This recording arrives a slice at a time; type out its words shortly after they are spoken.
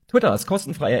Twitters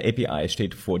kostenfreie API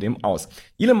steht vor dem Aus.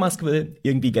 Elon Musk will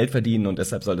irgendwie Geld verdienen und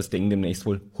deshalb soll das Ding demnächst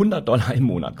wohl $100 im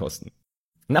Monat kosten.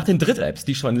 Nach den Dritt-Apps,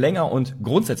 die schon länger und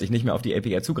grundsätzlich nicht mehr auf die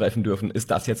API zugreifen dürfen,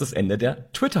 ist das jetzt das Ende der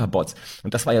Twitter-Bots.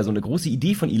 Und das war ja so eine große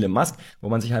Idee von Elon Musk, wo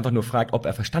man sich einfach nur fragt, ob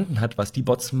er verstanden hat, was die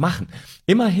Bots machen.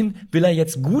 Immerhin will er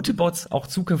jetzt gute Bots auch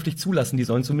zukünftig zulassen, die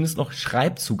sollen zumindest noch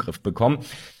Schreibzugriff bekommen.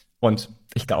 Und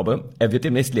ich glaube, er wird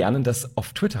demnächst lernen, dass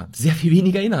auf Twitter sehr viel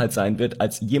weniger Inhalt sein wird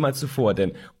als jemals zuvor,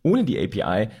 denn ohne die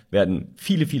API werden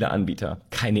viele Anbieter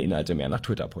keine Inhalte mehr nach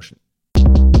Twitter pushen.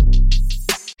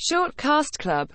 Shortcast Club